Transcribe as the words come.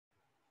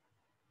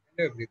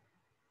everyone.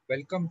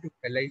 Welcome to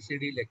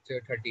LICD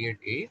Lecture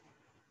 38A.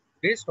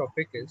 Today's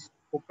topic is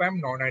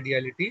Opamp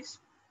non-idealities,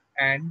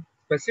 and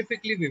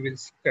specifically we will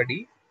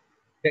study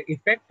the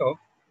effect of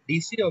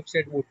DC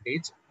offset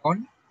voltage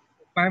on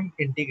Opamp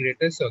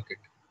integrator circuit.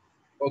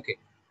 Okay,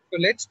 so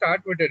let's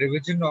start with a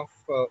revision of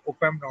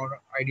Opamp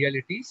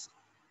non-idealities.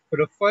 So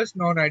the first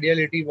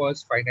non-ideality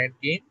was finite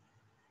gain.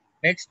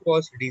 Next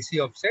was DC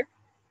offset.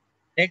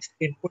 Next,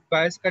 input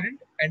bias current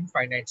and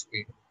finite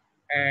speed.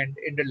 And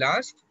in the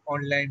last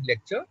online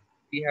lecture,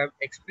 we have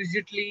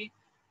explicitly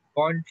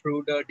gone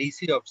through the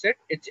DC offset,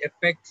 its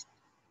effects,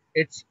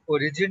 its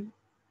origin,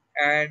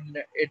 and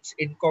its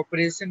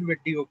incorporation with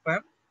the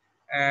op-amp.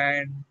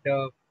 And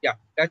yeah,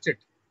 that's it.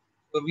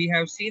 So we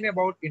have seen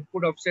about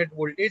input offset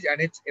voltage and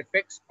its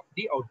effects on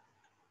the output.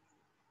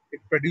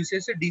 It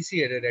produces a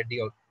DC error at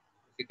the output,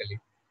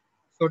 basically.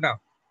 So now,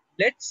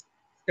 let's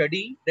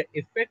study the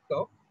effect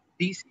of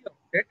DC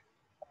offset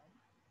on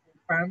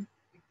op-amp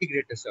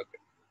integrator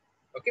circuit.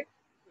 Okay,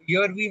 so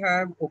here we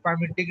have Opamp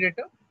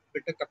integrator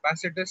with a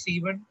capacitor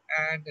C1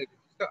 and a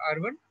resistor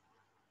R1,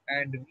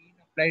 and we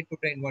applied to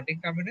the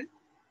inverting terminal,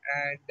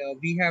 and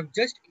we have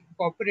just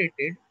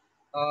incorporated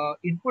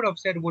input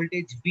offset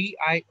voltage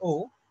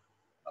VIO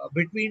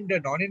between the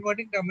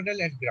non-inverting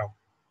terminal and ground.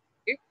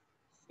 Okay,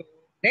 so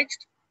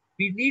next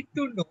we need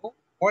to know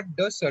what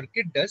the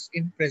circuit does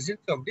in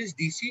presence of this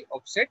DC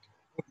offset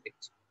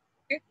voltage.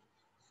 Okay,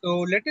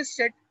 so let us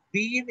set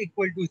V in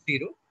equal to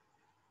 0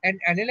 and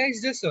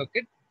analyze the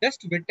circuit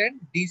just with an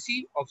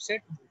DC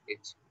offset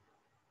voltage.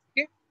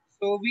 Okay,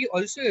 so we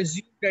also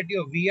assume that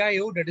your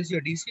VIO, that is your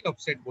DC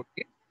offset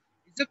voltage,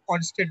 is a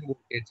constant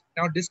voltage.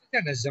 Now this is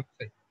an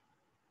assumption.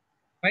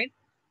 Fine.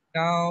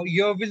 Now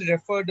here we'll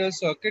refer the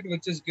circuit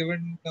which is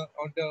given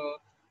on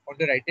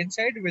the right hand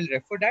side. We'll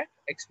refer that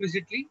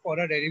explicitly for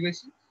our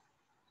derivation.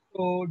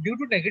 So due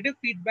to negative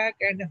feedback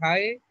and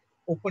high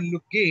open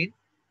loop gain,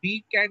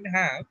 we can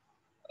have,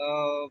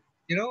 uh,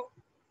 you know,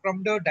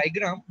 from the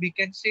diagram, we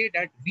can say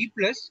that V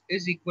plus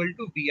is equal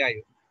to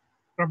VIO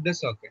from the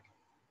circuit.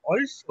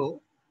 Also,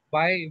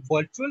 by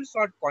virtual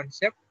sort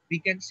concept, we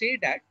can say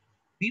that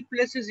V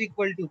plus is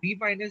equal to V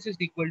minus is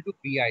equal to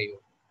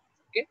VIO.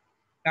 Okay.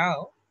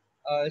 Now,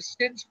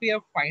 since we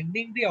are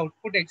finding the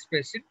output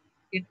expression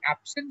in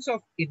absence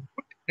of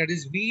input, that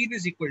is V in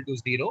is equal to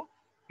 0,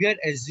 we are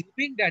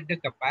assuming that the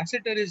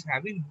capacitor is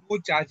having no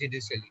charge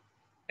initially.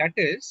 That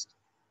is,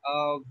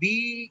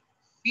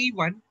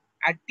 VC1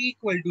 at t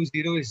equal to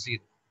 0 is 0.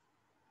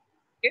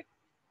 Okay.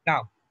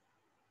 Now,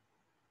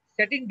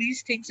 setting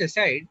these things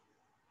aside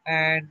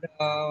and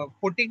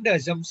putting the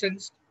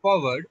assumptions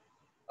forward,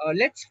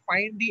 let's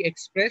find the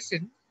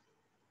expression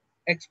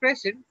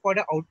for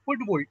the output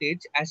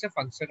voltage as a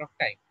function of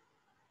time.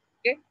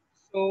 Okay,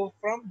 so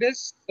from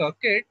this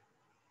circuit,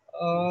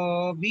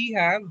 we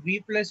have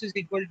V plus is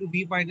equal to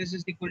V minus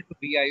is equal to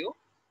VIO.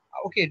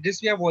 Okay, this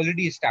we have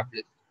already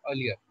established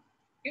earlier.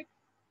 Okay,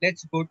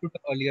 let's go to the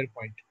earlier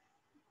point.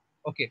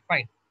 Okay,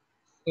 fine.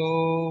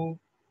 So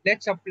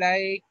let's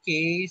apply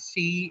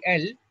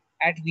KCL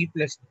at V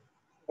plus node.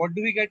 What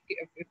do we get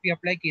if we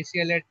apply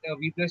KCL at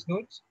V plus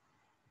nodes?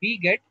 We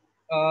get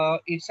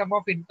if sum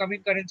of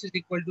incoming currents is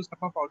equal to sum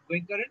of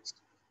outgoing currents.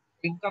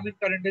 Incoming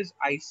current is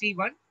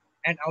IC1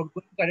 and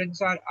outgoing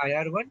currents are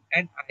IR1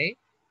 and I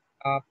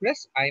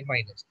plus I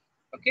minus.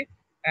 Okay,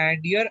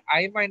 and here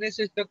I minus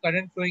is the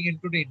current flowing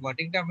into the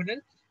inverting terminal.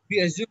 We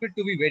assume it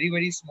to be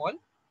very small.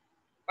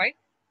 Fine.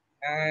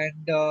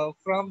 And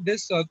from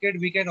this circuit,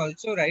 we can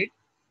also write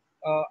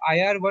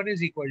IR1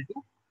 is equal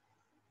to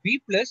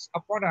V plus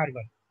upon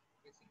R1.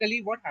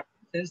 Basically, what happens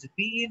is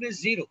V in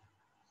is 0.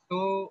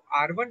 So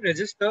R1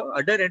 resistor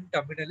other end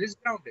terminal is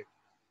grounded.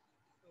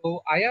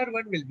 So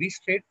IR1 will be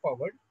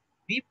straightforward.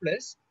 V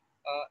plus,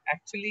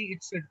 actually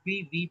it should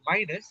be V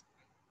minus.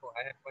 So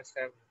I must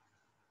have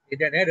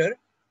made an error.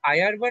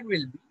 IR1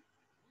 will be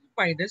V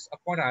minus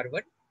upon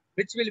R1,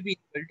 which will be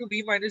equal to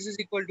V minus is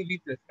equal to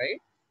V plus,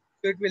 right?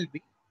 So it will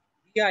be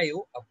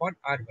VIO upon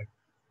R1.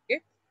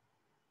 Okay.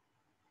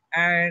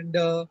 And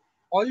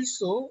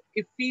also,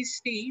 if we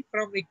see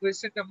from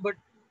equation number 2,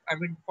 I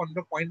mean from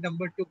the point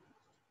number 2,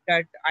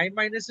 that I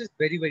minus is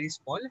very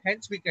small.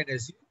 Hence, we can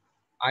assume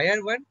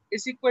IR1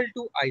 is equal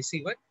to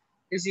IC1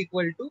 is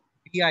equal to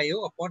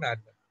VIO upon R1.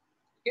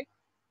 Okay.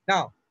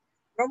 Now,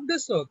 from the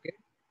circuit,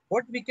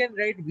 what we can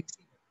write VC1?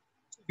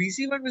 So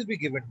VC1 will be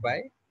given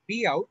by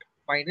V out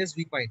minus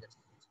V minus.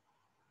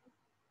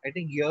 I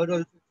think here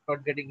also it's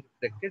not getting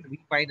reflected. V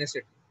minus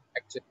it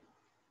actually.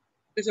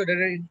 Okay, so there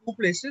are in two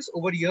places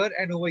over here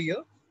and over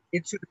here.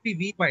 It should be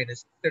V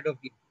minus instead of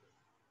V.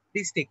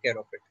 Please take care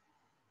of it.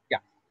 Yeah.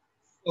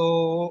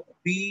 So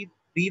V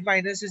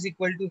minus is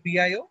equal to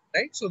VIO,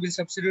 right? So we'll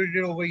substitute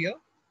it over here.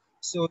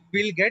 So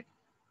we'll get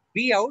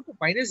V out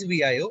minus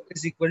VIO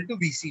is equal to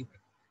VC1.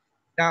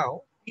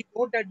 Now we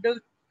know that the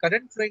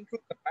current flowing through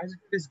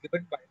capacitor is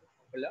given by the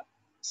formula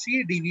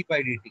C dV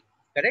by dt.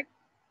 Correct?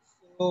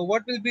 So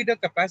what will be the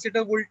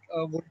capacitor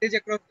voltage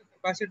across the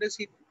capacitor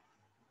C1?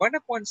 1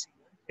 upon C1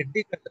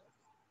 integral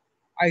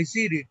of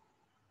IC dt.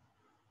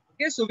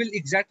 Okay, so we'll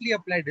exactly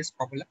apply this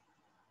formula.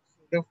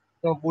 So the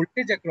the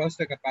voltage across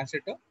the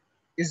capacitor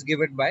is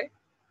given by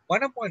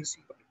 1 upon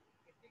C1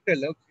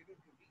 integral of 0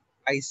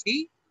 to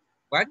t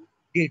IC1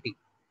 dt.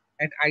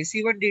 And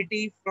IC1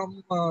 dt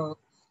from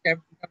step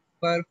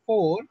number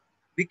 4,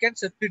 we can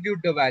substitute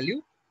the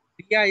value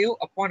VIO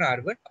upon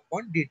R1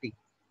 upon dt.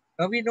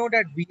 Now we know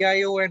that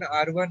VIO and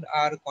R1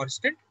 are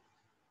constant.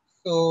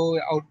 So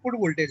output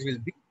voltage will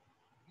be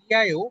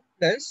VIO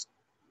plus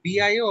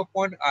VIO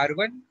upon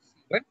R1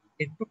 C1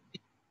 into T.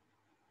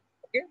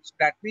 Okay, so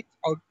that means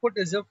output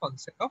is a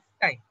function of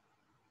time.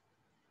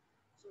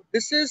 So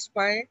this is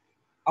my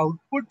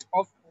output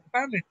of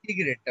Opamp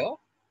integrator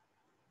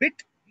with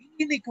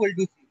Vin equal to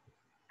 0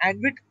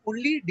 and with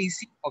only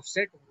DC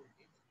offset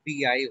voltage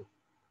VIO.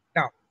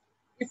 Now,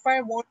 if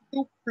I want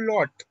to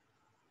plot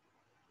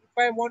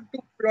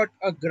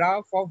a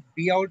graph of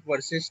V out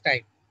versus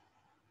time,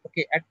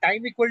 okay, at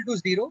time equal to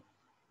 0,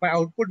 my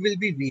output will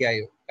be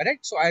VIO,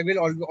 correct? So I will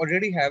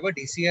already have a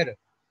DC error.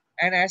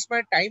 And as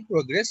my time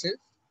progresses,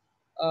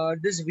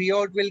 this V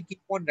out will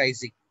keep on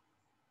rising.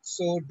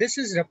 So this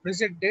is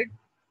represented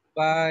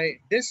by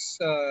this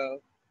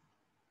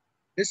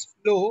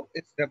flow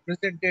is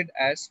represented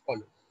as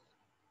follows.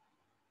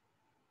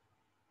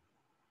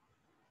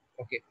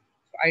 Okay,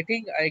 so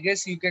I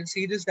guess you can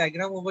see this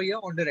diagram over here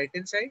on the right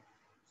hand side.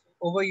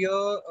 Over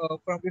here,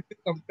 from if you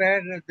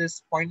compare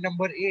this point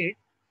number 8,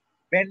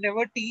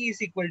 whenever t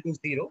is equal to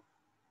 0,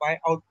 my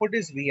output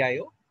is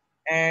VIO,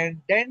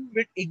 and then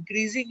with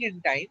increase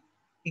in time,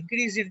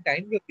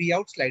 the V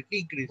out slightly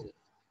increases.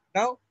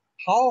 Now,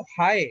 how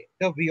high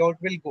the V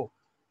out will go?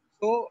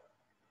 So,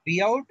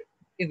 V out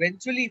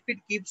eventually, if it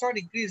keeps on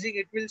increasing,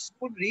 it will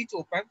soon reach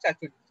Opamp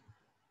saturation.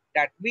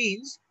 That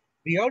means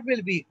V out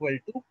will be equal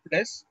to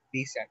plus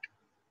V sat.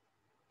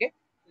 Okay,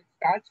 so it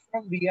starts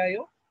from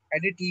VIO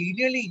and it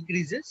linearly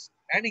increases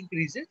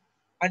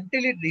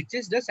until it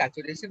reaches the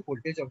saturation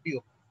voltage of the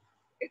op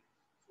amp. Okay?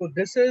 So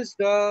this is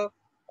the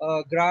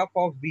graph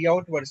of V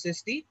out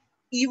versus T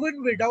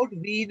even without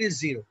V in is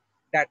 0.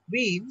 That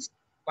means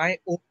my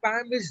op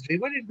amp is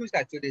driven into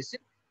saturation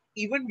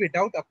even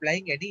without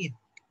applying any input.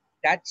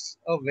 That's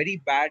a very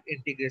bad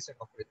integration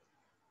operator.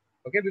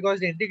 Okay, because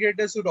the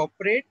integrator should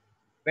operate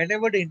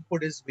whenever the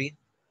input is being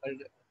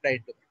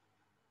applied to it.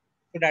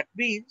 So that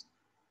means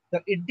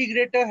the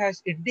integrator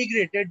has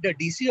integrated the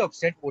DC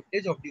offset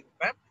voltage of the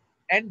op amp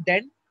and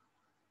then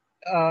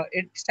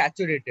it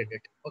saturated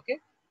it. Okay,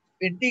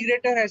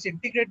 integrator has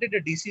integrated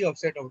the DC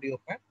offset of the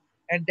op amp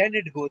and then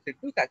it goes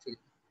into saturation.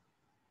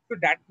 So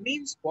that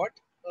means what?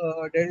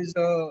 There is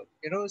a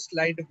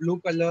slide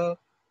blue color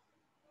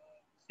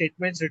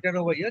statements written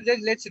over here.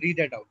 Let's read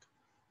that out.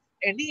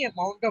 Any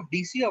amount of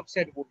DC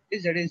offset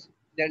voltage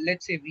that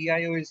let's say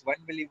VIO is 1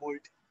 millivolt,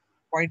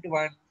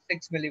 0.1,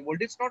 6 millivolt.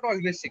 It's not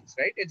always 6,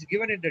 right? It's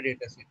given in the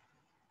data sheet.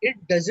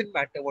 It doesn't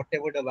matter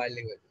whatever the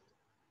value is.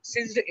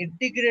 Since the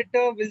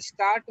integrator will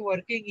start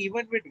working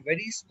even with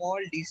very small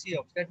DC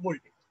offset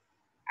voltage.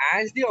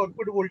 As the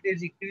output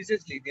voltage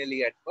increases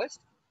linearly at first,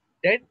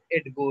 then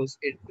it goes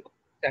into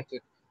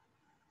saturation.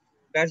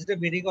 That's the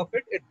meaning of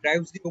it. It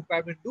drives the op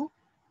amp into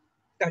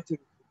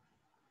saturation.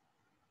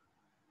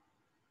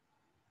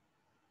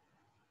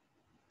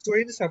 So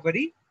in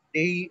summary,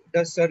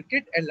 the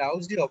circuit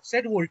allows the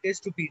offset voltage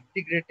to be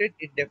integrated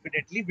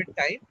indefinitely with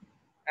time,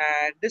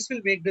 and this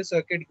will make the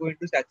circuit go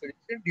into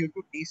saturation due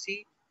to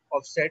DC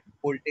offset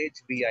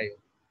voltage VIO.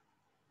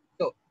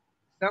 So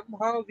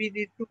somehow we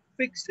need to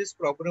fix this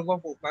problem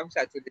of op amp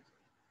saturation.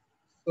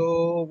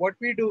 So what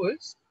we do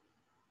is,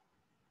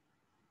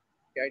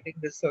 okay, I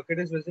think this circuit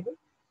is visible.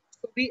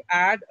 So we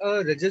add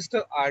a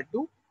resistor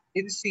R2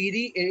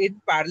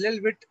 in parallel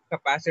with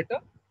capacitor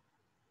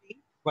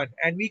T1,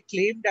 and we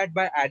claim that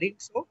by adding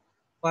so,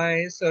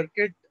 my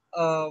circuit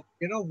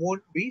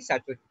won't be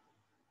saturated.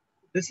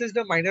 This is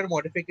the minor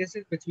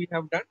modification which we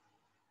have done.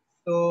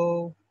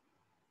 So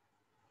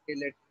okay,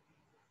 let's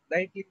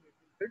slightly.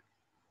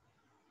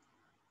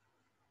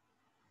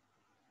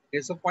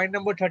 Okay, so point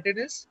number 13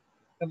 is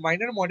the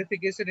minor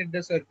modification in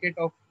the circuit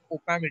of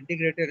Opamp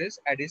integrator is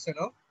addition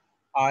of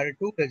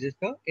R2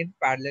 resistor in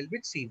parallel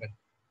with C1.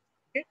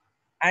 Okay,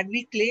 and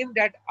we claim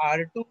that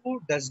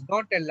R2 does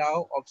not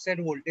allow offset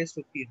voltage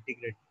to be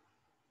integrated.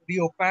 The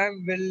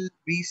Opamp will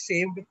be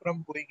saved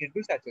from going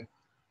into saturation.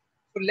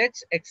 So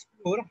let's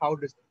explore how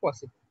this is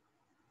possible.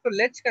 So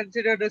let's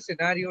consider the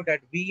scenario that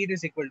V in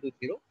is equal to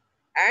 0,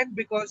 and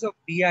because of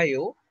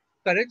VIO,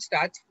 current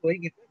starts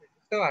flowing into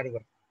resistor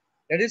R1.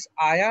 That is,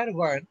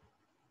 IR1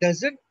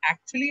 doesn't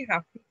actually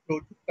have to flow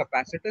to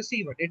capacitor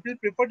C1. It will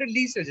prefer the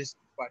least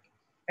resistance part,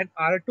 and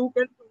R2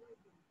 can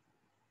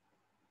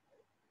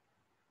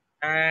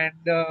provide.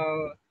 And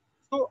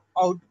so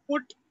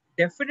output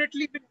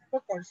definitely will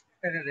have a constant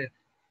error in,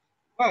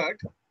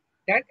 but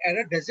that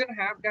error doesn't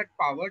have that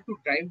power to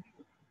drive.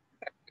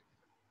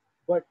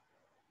 But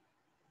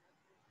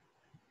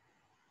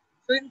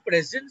so in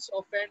presence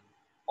of an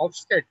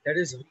offset that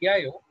is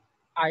VIO,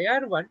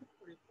 IR1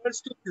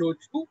 prefers to flow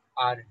through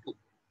R2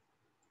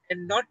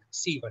 and not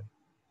C1.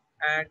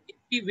 And if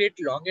we wait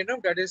long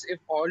enough, that is if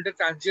all the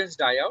transients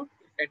die out,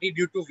 any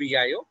due to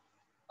VIO,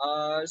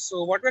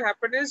 So what will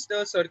happen is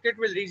the circuit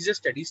will reach the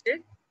steady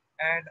state,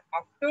 and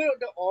after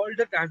all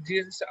the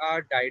transients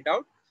are died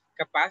out,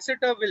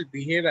 capacitor will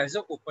behave as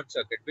an open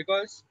circuit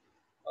because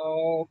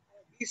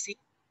we see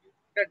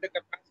that the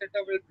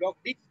capacitor will block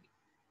DC,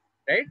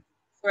 right?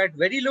 So at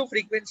very low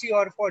frequency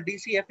or for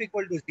DC f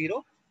equal to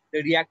 0,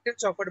 the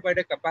reactance offered by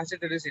the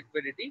capacitor is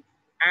infinity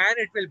and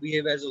it will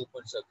behave as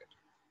open circuit.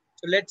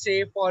 So let's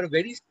say for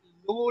very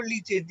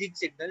slowly changing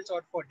signals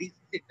or for DC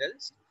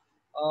signals,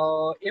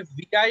 if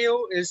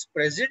VIO is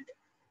present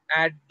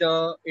at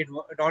the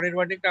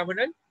non-inverting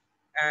terminal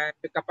and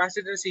the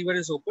capacitor receiver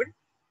is open,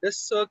 this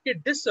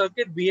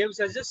circuit behaves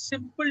as a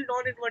simple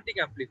non-inverting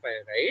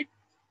amplifier, right?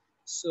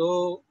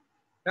 So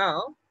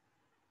now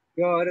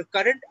your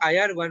current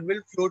IR1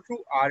 will flow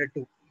through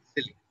R2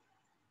 easily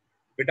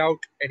without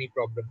any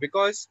problem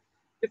because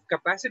if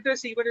capacitor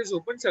C1 is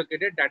open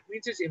circuited, that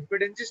means its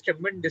impedance is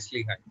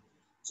tremendously high.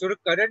 So the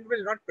current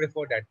will not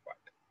prefer that part,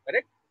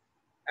 correct?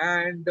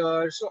 And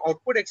so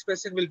output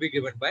expression will be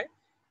given by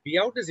V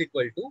out is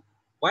equal to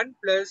 1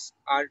 plus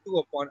R2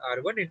 upon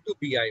R1 into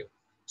VIO.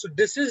 So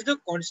this is the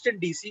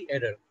constant DC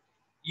error.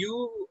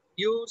 If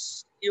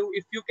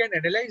you can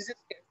analyze this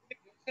carefully,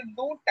 there is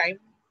no time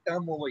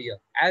term over here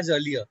as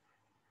earlier.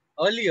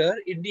 Earlier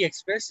in the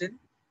expression,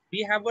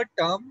 we have a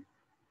term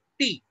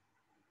T,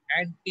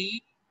 and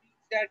T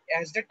means that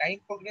as the time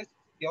progresses,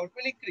 the output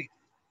will increase.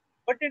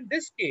 But in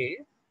this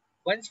case,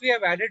 once we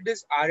have added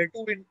this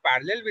R2 in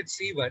parallel with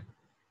C1,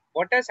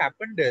 what has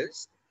happened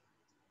is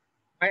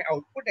my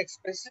output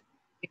expression,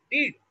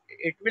 indeed,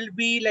 it will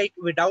be like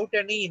without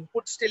any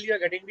input, still you are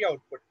getting the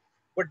output.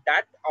 But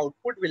that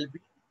output will be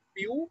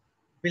few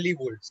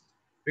millivolts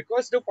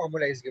because the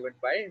formula is given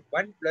by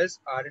 1 plus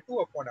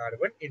R2 upon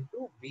R1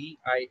 into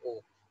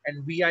VIO.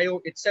 And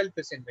VIO itself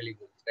is in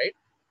millivolts, right?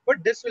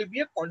 But this will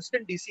be a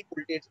constant DC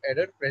voltage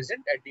error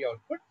present at the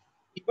output,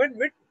 even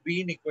with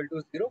V in equal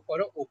to 0 for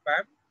a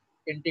Opamp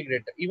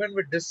integrator, even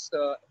with this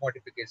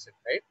modification,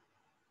 right?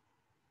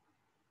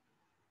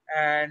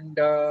 and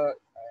uh,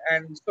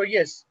 and so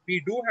yes,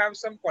 we do have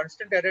some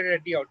constant error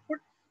at the output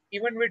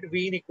even with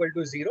V in equal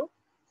to 0.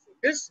 So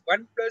this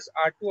 1 plus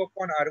R2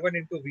 upon R1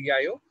 into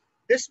VIO,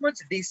 this much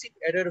DC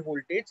error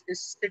voltage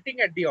is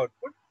sitting at the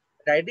output,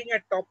 riding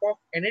at top of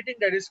anything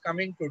that is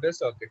coming to the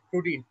circuit,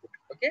 to the input.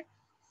 Okay,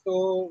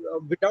 so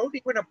without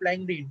even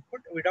applying the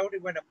input, without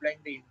even applying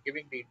the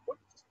giving the input,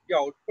 the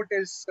output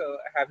is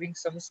having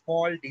some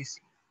small DC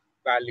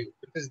value,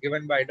 which is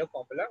given by the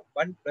formula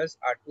 1 plus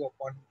R2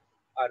 upon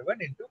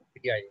R1 into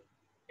VIO.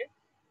 Okay.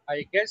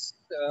 I guess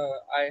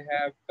I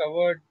have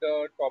covered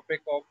the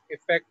topic of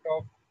effect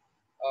of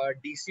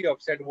DC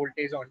offset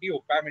voltage on the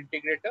Opamp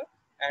integrator,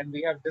 and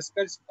we have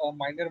discussed a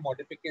minor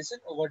modification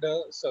over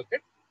the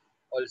circuit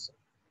also.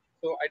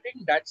 So I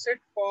think that's it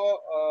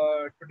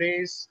for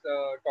today's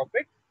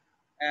topic.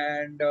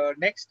 And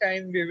next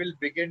time we will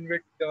begin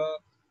with the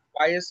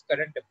bias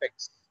current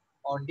effects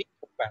on the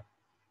Opamp.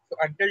 So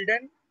until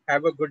then,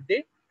 have a good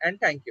day and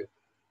thank you.